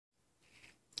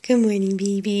Good morning,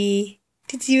 baby.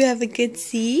 Did you have a good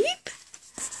sleep?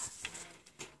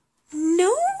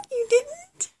 No, you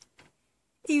didn't?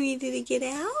 You needed to get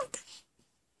out?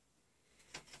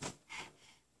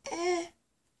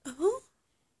 Oh.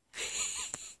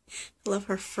 I love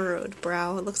her furrowed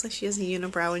brow. It looks like she has a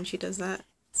unibrow when she does that.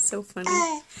 It's so funny.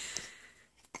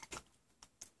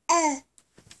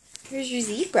 Here's your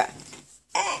zebra.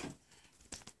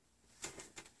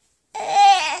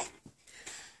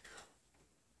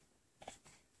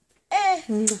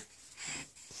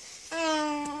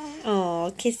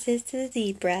 Oh, kisses to the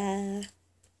zebra.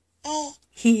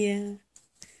 Yeah.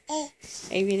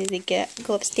 Are you ready to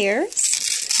go upstairs?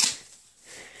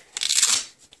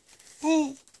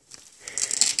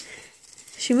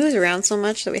 She moves around so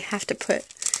much that we have to put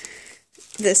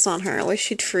this on her, otherwise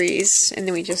she'd freeze. And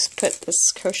then we just put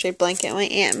this crochet blanket my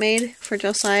aunt made for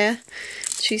Josiah.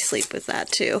 She sleep with that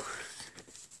too.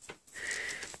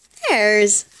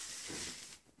 There's.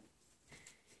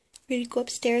 Ready to go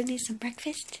upstairs and eat some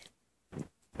breakfast?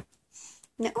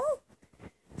 No?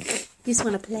 You just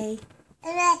want to play?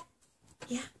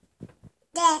 Yeah.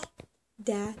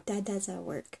 Dad does our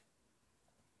work.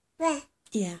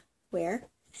 Yeah. Where?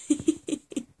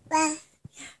 Yeah.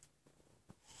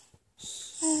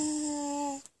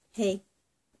 Hey.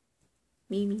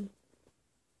 Mimi.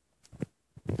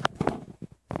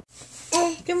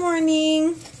 Good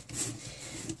morning.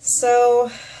 So,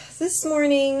 this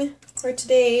morning, or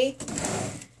today,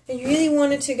 I really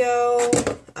wanted to go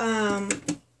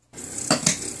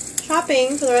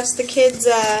shopping for the rest of the kids'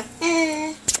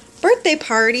 birthday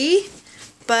party,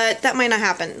 but that might not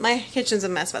happen. My kitchen's a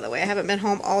mess, by the way. I haven't been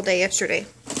home all day yesterday.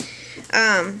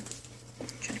 I'm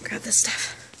trying to grab this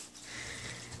stuff.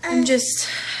 I'm just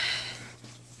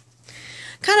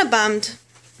kind of bummed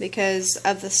because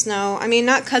of the snow. I mean,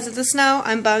 not because of the snow.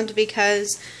 I'm bummed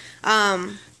because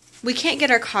we can't get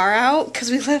our car out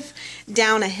because we live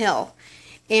down a hill.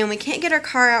 And we can't get our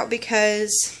car out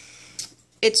because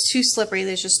it's too slippery.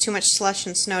 There's just too much slush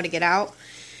and snow to get out.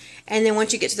 And then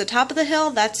once you get to the top of the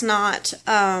hill, that's not,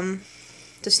 the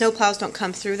snow plows don't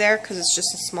come through there because it's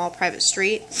just a small private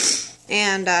street.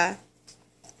 And I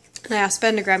asked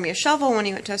Ben to grab me a shovel when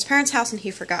he went to his parents' house and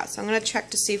he forgot. So I'm going to check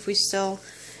to see if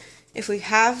we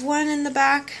have one in the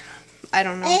back. I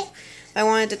don't know. I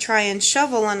wanted to try and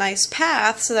shovel a nice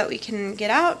path so that we can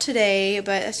get out today,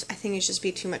 but I think it's just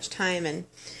be too much time, and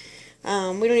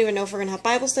we don't even know if we're going to have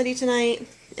Bible study tonight,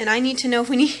 and I need to know if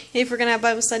we're going to have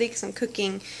Bible study because I'm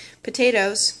cooking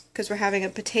potatoes, because we're having a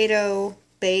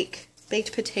baked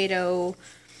potato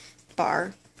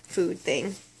bar food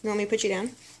thing. You want me to put you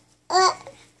down?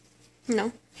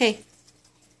 No. Hey.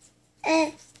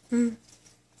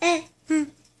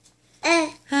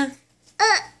 Huh?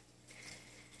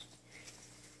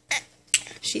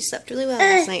 She slept really well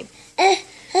last night. I'm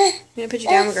going to put you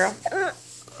down, girl.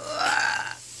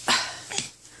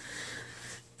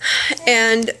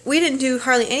 And we didn't do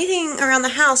hardly anything around the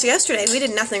house yesterday. We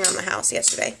did nothing around the house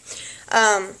yesterday.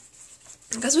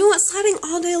 Because we went sledding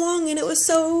all day long and it was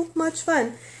so much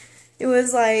fun. It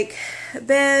was like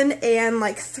Ben and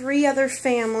like 3 other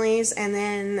families and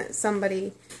then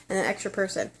somebody and an extra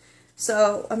person.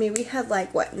 So, I mean, we had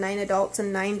like, what, 9 adults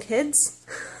and 9 kids?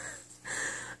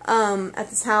 At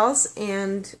this house,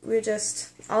 and we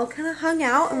just all kind of hung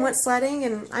out and went sledding,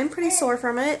 and I'm pretty sore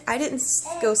from it. I didn't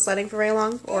go sledding for very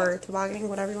long, or tobogganing,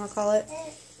 whatever you want to call it.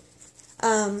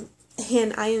 And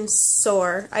I am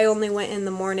sore. I only went in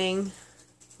the morning,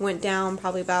 went down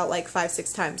probably about like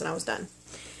 5-6 times, and I was done.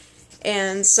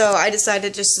 And so I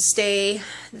decided just to stay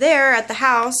there at the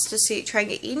house to try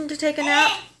and get Eden to take a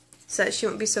nap so that she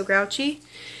wouldn't be so grouchy.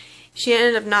 She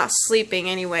ended up not sleeping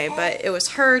anyway, but it was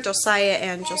her, Josiah,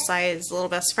 and Josiah's little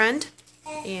best friend.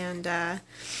 And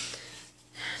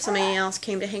somebody else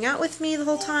came to hang out with me the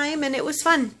whole time, and it was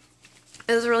fun.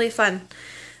 It was really fun.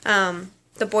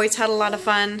 The boys had a lot of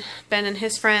fun, Ben and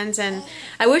his friends, and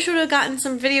I wish we would have gotten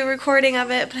some video recording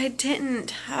of it, but I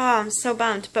didn't. Oh, I'm so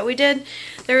bummed. But we did.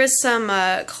 There was some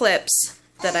clips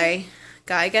that I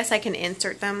got. I guess I can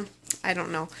insert them. I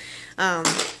don't know.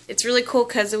 It's really cool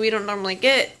because we don't normally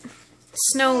get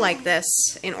snow like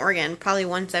this in Oregon, probably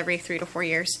once every 3 to 4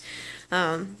 years.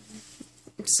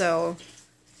 So,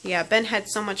 yeah, Ben had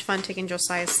so much fun taking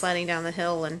Josiah sledding down the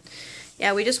hill, and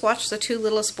yeah, we just watched the 2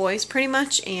 littlest boys pretty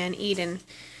much and Eden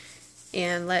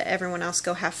and let everyone else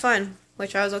go have fun,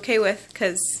 which I was okay with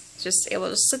because just able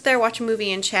to sit there, watch a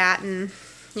movie and chat and,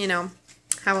 you know,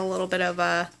 have a little bit of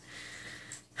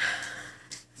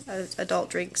adult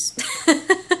drinks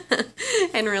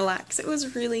and relax. It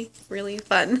was really, really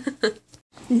fun.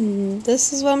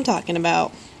 This is what I'm talking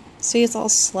about. See, it's all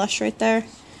slush right there.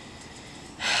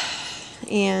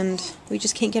 and we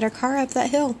just can't get our car up that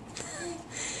hill.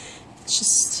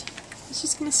 It's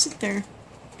just gonna sit there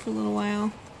for a little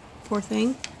while. Poor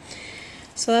thing.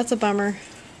 So that's a bummer.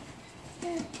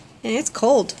 And it's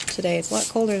cold today. It's a lot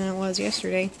colder than it was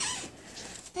yesterday.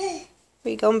 Where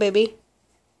you going, baby?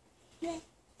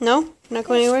 No? You're not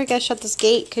going anywhere? You gotta shut this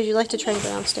gate because you like to try and go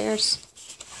downstairs.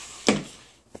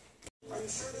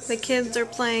 The kids are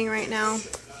playing right now,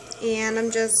 and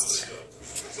I'm just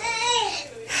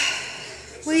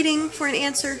waiting for an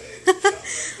answer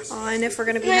on if we're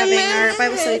going to be having our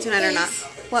Bible study tonight or not.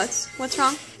 What's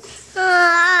wrong?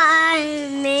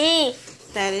 Me.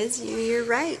 That is you. You're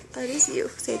right. That is you.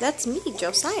 Say, that's me,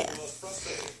 Josiah.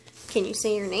 Can you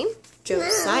say your name?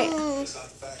 Josiah.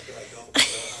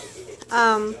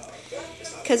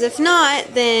 Because if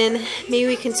not, then maybe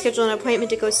we can schedule an appointment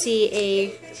to go see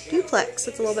a duplex.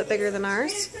 It's a little bit bigger than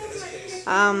ours.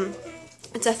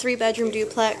 It's a 3-bedroom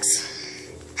duplex,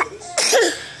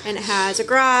 and it has a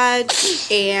garage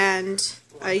and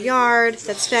a yard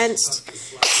that's fenced.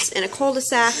 It's in a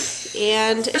cul-de-sac,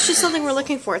 and it's just something we're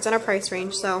looking for. It's in our price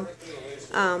range, so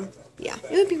yeah,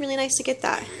 it would be really nice to get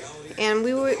that. And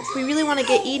we really want to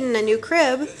get Eden a new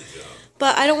crib,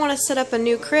 but I don't want to set up a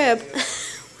new crib.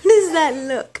 What does that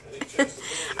look?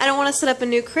 I don't want to set up a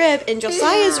new crib in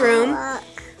Josiah's room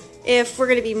if we're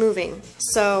going to be moving.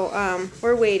 So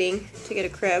we're waiting to get a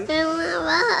crib.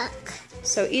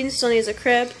 So Eden still needs a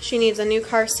crib. She needs a new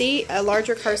car seat, a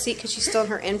larger car seat, because she's still in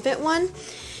her infant one.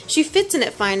 She fits in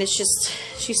it fine. It's just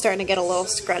she's starting to get a little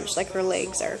scrunched, like her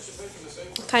legs are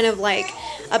kind of like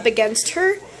up against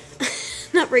her.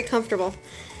 Not very comfortable.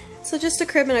 So just a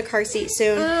crib and a car seat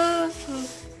soon.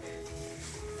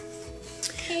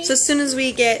 So as soon as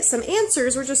we get some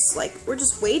answers, we're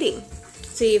just waiting to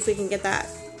see if we can get that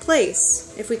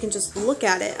place. If we can just look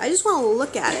at it. I just want to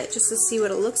look at it just to see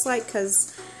what it looks like,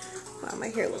 because wow, my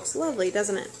hair looks lovely,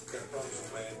 doesn't it?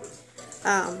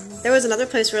 There was another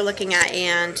place we were looking at,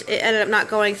 and it ended up not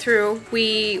going through.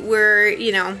 We were,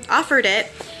 offered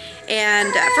it,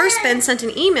 and at first Ben sent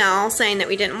an email saying that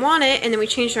we didn't want it, and then we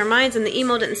changed our minds and the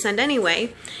email didn't send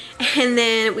anyway. And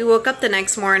then we woke up the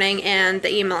next morning and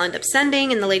the email ended up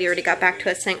sending, and the lady already got back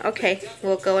to us saying, okay,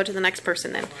 we'll go to the next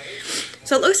person then.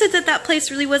 So it looks like that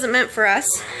place really wasn't meant for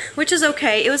us, which is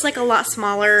okay. It was like a lot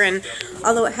smaller, and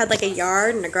although it had like a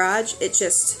yard and a garage, it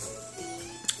just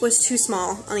was too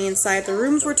small on the inside. The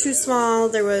rooms were too small.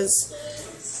 There was,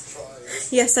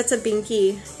 yes, that's a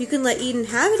binky. You can let Eden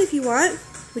have it if you want.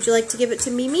 Would you like to give it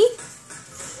to Mimi?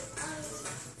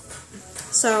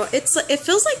 So it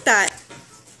feels like that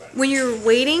when you're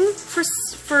waiting for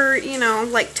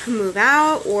like to move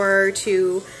out or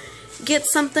to get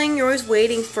something. You're always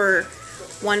waiting for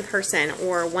one person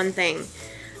or one thing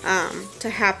to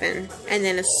happen, and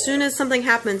then as soon as something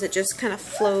happens, it just kind of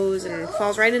flows and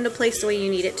falls right into place the way you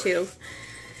need it to.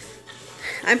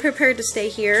 I'm prepared to stay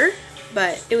here,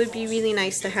 but it would be really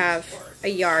nice to have a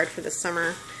yard for the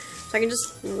summer, so I can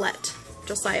just let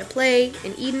Josiah play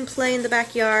and Eden play in the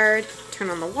backyard, turn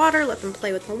on the water, let them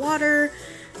play with the water.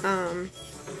 And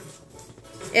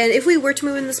if we were to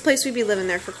move in this place, we'd be living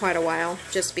there for quite a while,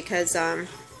 just because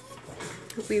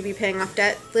we'd be paying off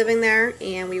debt living there,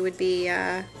 and we would be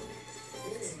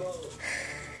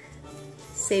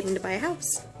saving to buy a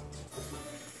house.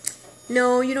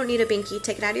 No, you don't need a binky.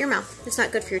 Take it out of your mouth. It's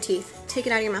not good for your teeth. Take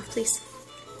it out of your mouth, please.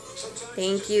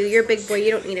 Thank you. You're a big boy.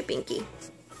 You don't need a binky.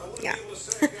 Yeah.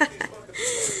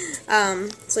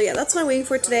 So yeah, that's what I'm waiting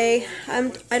for today.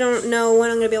 I don't know when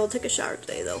I'm going to be able to take a shower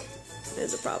today, though.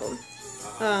 There's a problem.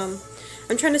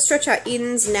 I'm trying to stretch out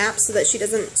Eden's nap so that she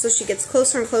gets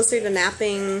closer and closer to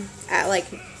napping at like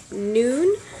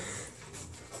noon,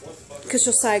 because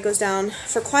Josiah goes down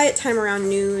for quiet time around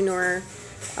noon or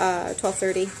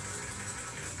 12:30.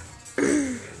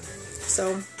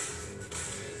 So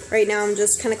right now I'm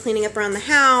just kind of cleaning up around the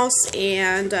house,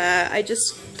 and I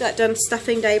just got done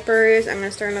stuffing diapers. I'm going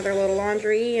to start another load of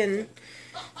laundry, and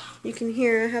you can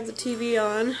hear I have the TV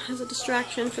on as a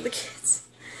distraction for the kids.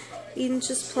 Eden's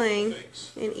just playing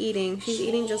and eating. She's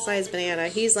eating Josiah's banana.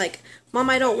 He's like, Mom,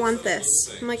 I don't want this.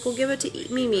 I'm like, well, give it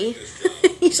to Mimi.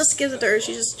 He just gives it to her.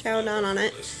 She just chowed down on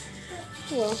it.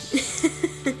 Well.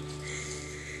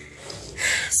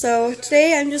 So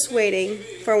today I'm just waiting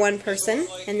for one person,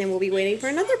 and then we'll be waiting for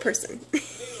another person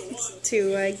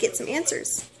to get some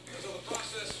answers.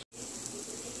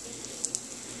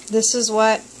 This is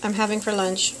what I'm having for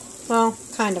lunch. Well,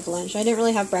 kind of lunch. I didn't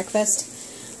really have breakfast.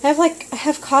 I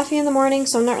have coffee in the morning,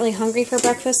 so I'm not really hungry for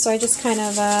breakfast, so I just kind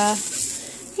of,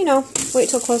 wait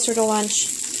till closer to lunch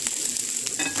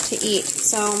to eat.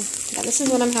 So, yeah, this is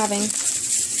what I'm having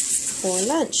for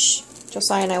lunch.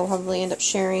 Josiah and I will probably end up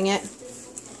sharing it.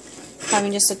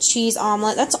 having just a cheese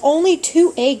omelet. That's only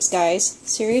 2 eggs, guys.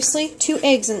 Seriously? 2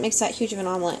 eggs, and it makes that huge of an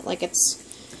omelet. Like, it's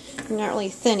not really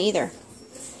thin either.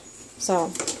 So,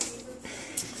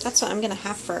 that's what I'm going to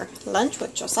have for lunch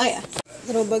with Josiah.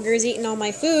 Little booger's eating all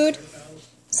my food.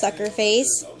 Sucker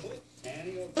face.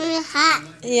 Hat.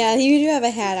 Yeah, you do have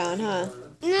a hat on, huh?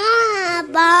 No,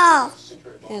 ball.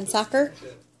 And soccer?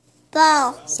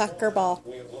 Ball. Soccer ball.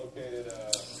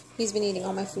 He's been eating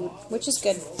all my food, which is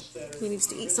good. He needs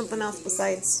to eat something else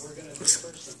besides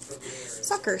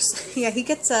suckers. Yeah, he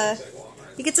gets a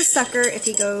sucker if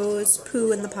he goes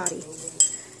poo in the potty.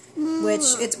 Which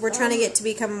we're trying to get to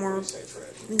become a more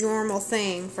normal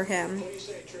thing for him.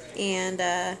 And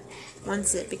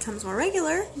once it becomes more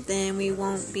regular, then we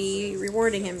won't be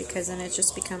rewarding him, because then it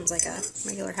just becomes like a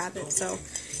regular habit. So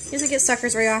he doesn't get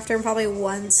suckers very often, probably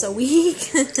once a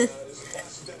week.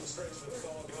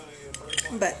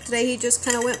 But today he just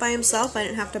kind of went by himself. I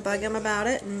didn't have to bug him about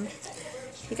it, and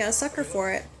he got a sucker for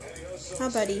it. Huh,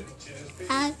 buddy?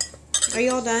 Hi. Are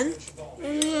you all done?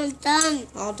 Done.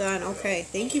 All done. Okay.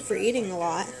 Thank you for eating a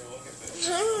lot.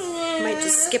 Might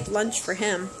just skip lunch for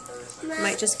him.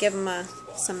 Might just give him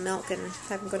some milk and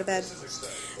have him go to bed.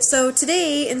 So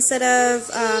today, instead of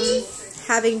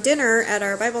having dinner at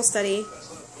our Bible study,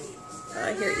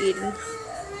 here Eden,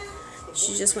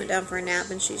 she just went down for a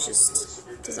nap, and she just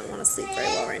doesn't want to sleep very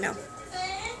well right now.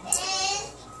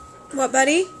 What,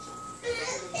 buddy?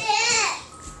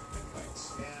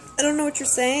 I don't know what you're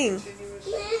saying.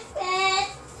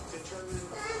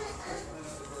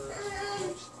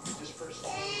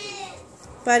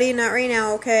 Buddy, not right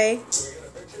now, okay?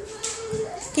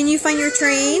 Can you find your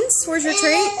trains? Where's your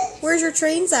train? Where's your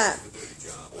trains at?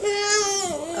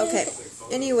 Okay.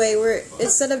 Anyway,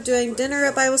 instead of doing dinner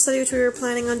at Bible study, which we were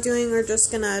planning on doing, we're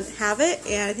just gonna have it,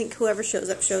 and I think whoever shows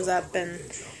up, and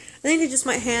I think they just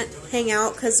might hang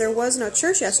out, because there was no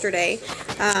church yesterday,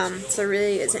 so there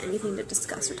really isn't anything to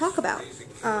discuss or talk about.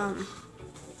 And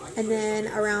then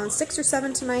around 6 or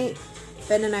 7 tonight,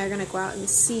 Ben and I are gonna go out and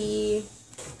see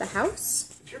the house.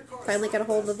 Finally got a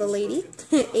hold of the lady,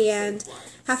 and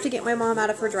have to get my mom out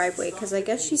of her driveway, because I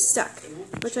guess she's stuck,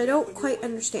 which I don't quite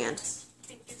understand.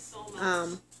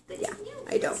 Yeah,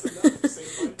 I don't.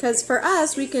 Because for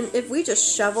us, if we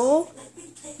just shovel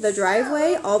the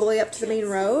driveway all the way up to the main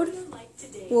road,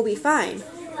 we'll be fine.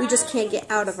 We just can't get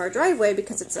out of our driveway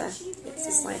because it's a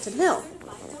slanted hill.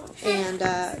 And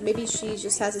maybe she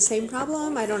just has the same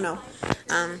problem. I don't know.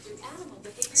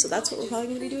 So that's what we're probably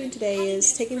going to be doing today,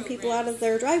 is taking people out of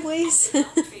their driveways. And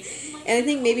I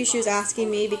think maybe she was asking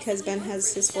me because Ben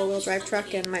has his 4-wheel drive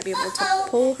truck and might be able to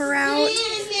pull her out.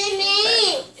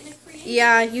 But,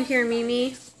 yeah, you hear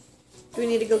Mimi. Do we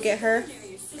need to go get her?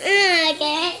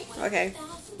 Okay. Okay,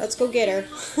 let's go get her.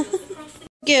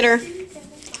 Get her.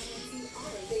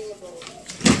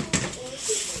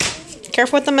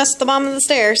 Careful with the bottom of the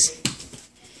stairs.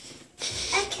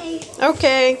 Okay.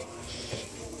 Okay.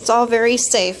 It's all very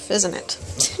safe, isn't it?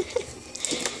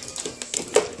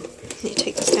 Need to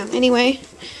take this down anyway.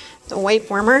 The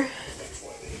wipe warmer.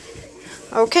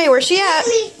 Okay, where's she at?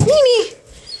 Mimi!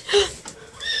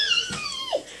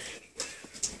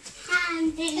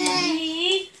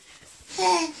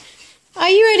 Are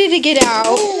you ready to get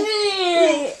out?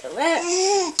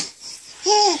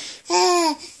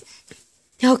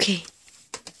 Okay.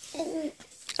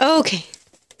 Okay.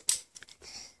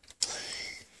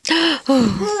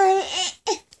 Oh.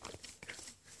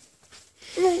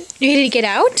 You ready to get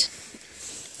out?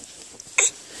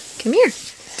 Come here.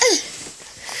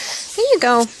 There you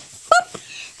go. Boop.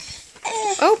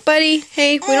 Oh, buddy.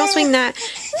 Hey, we don't swing that.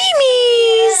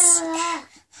 Mimi's.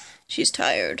 She's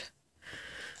tired.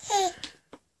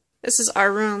 This is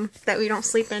our room that we don't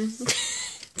sleep in.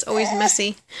 It's always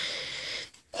messy.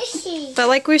 But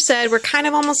like we said, we're kind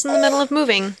of almost in the middle of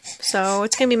moving. So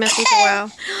it's going to be messy for a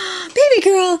while. Baby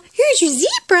girl, here's your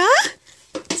zebra.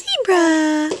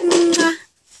 Zebra. Mwah.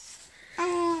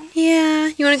 Yeah.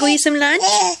 You want to go eat some lunch?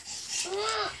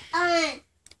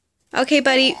 Okay,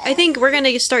 buddy. I think we're going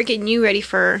to start getting you ready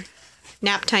for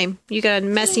nap time. You got a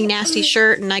messy, nasty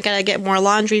shirt, and I got to get more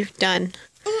laundry done.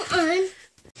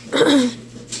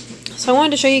 So I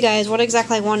wanted to show you guys what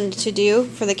exactly I wanted to do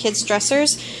for the kids'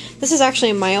 dressers. This is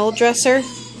actually my old dresser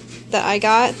that I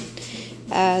got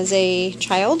as a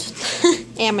child.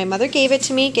 And my mother gave it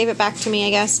back to me, I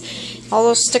guess. All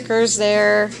those stickers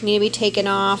there need to be taken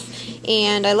off.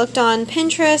 And I looked on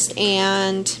Pinterest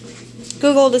and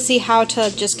Google to see how to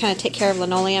just kind of take care of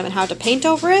linoleum and how to paint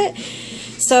over it.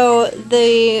 So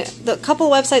the couple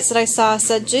websites that I saw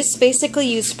said just basically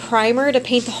use primer to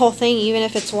paint the whole thing, even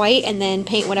if it's white, and then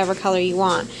paint whatever color you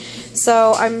want.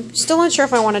 So I'm still unsure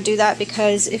if I want to do that,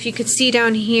 because if you could see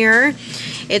down here,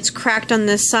 it's cracked on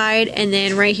this side, and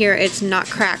then right here it's not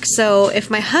cracked. So if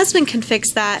my husband can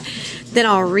fix that, then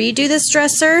I'll redo this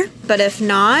dresser, but if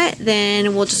not,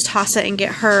 then we'll just toss it and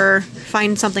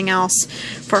find something else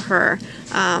for her.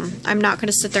 I'm not going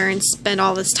to sit there and spend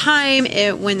all this time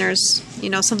when there's, you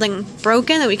know, something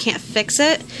broken that we can't fix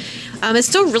it. It's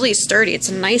still really sturdy. It's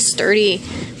a nice sturdy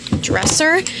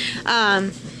dresser.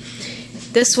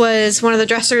 This was one of the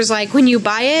dressers, like, when you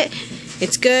buy it,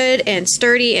 it's good and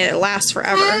sturdy and it lasts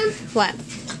forever. What?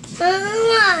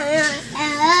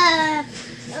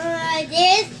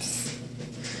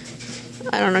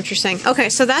 I don't know what you're saying. Okay,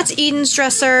 so that's Eden's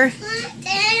dresser.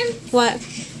 What?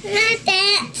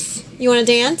 You want to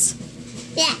dance?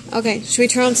 Yeah. Okay, should we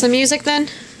turn on some music then?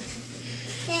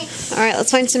 Alright,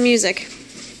 let's find some music.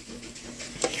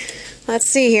 Let's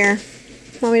see here.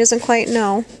 Mommy doesn't quite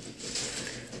know.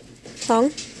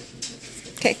 Song?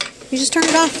 Okay, you just turn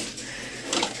it off.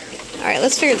 Alright,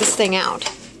 let's figure this thing out.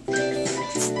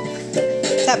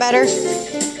 Is that better?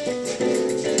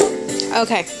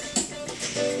 Okay.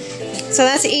 So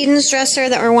that's Eden's dresser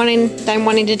that I'm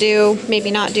wanting to do, maybe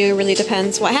not do, really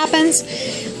depends what happens.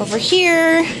 Over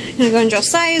here, I'm gonna go in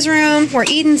Josiah's room where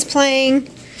Eden's playing.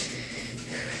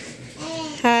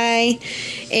 Hi.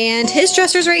 And his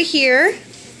dresser's right here.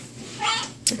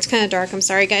 It's kind of dark, I'm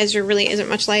sorry guys, there really isn't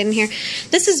much light in here.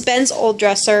 This is Ben's old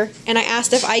dresser, and I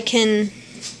asked if I can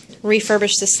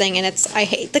refurbish this thing, and I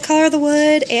hate the color of the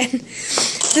wood, and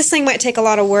this thing might take a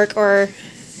lot of work, or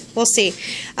we'll see.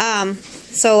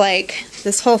 So like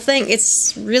this whole thing,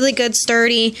 it's really good,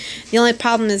 sturdy. The only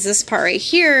problem is this part right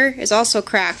here is also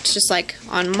cracked, just like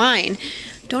on mine.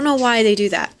 Don't know why they do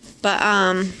that, but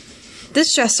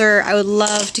this dresser I would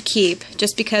love to keep,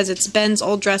 just because it's Ben's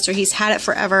old dresser. He's had it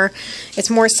forever. It's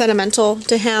more sentimental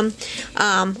to him.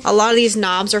 A lot of these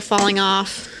knobs are falling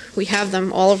off. We have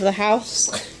them all over the house.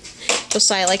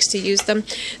 Josiah likes to use them.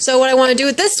 So what I want to do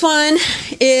with this one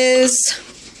is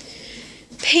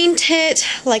paint it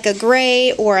like a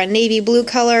gray or a navy blue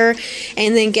color,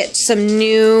 and then get some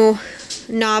new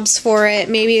knobs for it.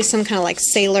 Maybe some kind of like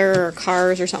Sailor or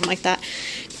Cars or something like that.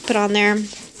 Put on there.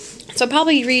 So I'll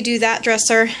probably redo that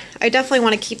dresser. I definitely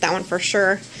want to keep that one for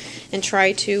sure, and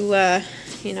try to,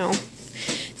 you know,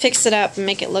 fix it up and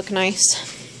make it look nice.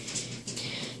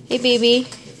 Hey baby,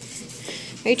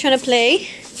 are you trying to play?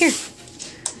 Here.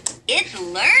 It's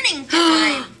learning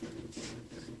time.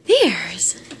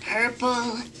 There's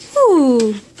Purple,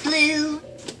 ooh, blue,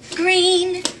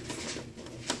 green,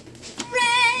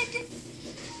 red.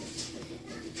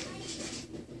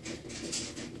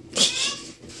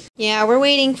 Yeah, we're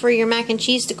waiting for your mac and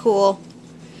cheese to cool.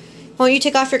 Why don't you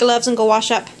take off your gloves and go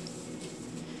wash up?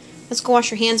 Let's go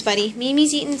wash your hands, buddy.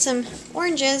 Mimi's eating some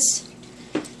oranges.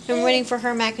 I'm waiting for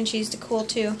her mac and cheese to cool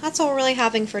too. That's all we're really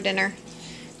having for dinner.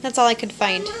 That's all I could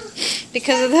find.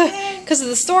 Because of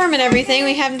the storm and everything,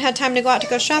 we haven't had time to go out to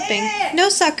go shopping. No,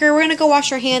 sucker. We're gonna go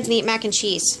wash our hands and eat mac and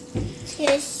cheese.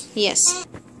 Yes. Yes.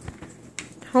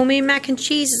 Homemade mac and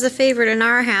cheese is a favorite in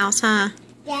our house, huh?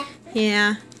 Yeah.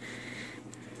 Yeah.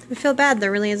 I feel bad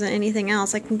there really isn't anything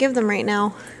else I can give them right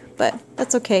now, but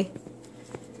that's okay.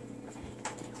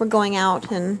 We're going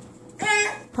out and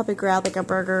probably grab like a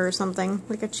burger or something,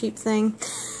 like a cheap thing.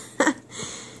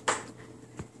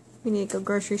 We need to go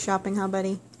grocery shopping, huh,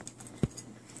 buddy?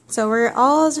 So we're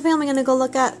all as a family gonna go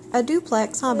look at a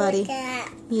duplex, huh, buddy?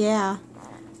 Yeah.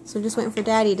 So just waiting for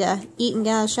Daddy to eat and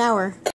get out of the shower.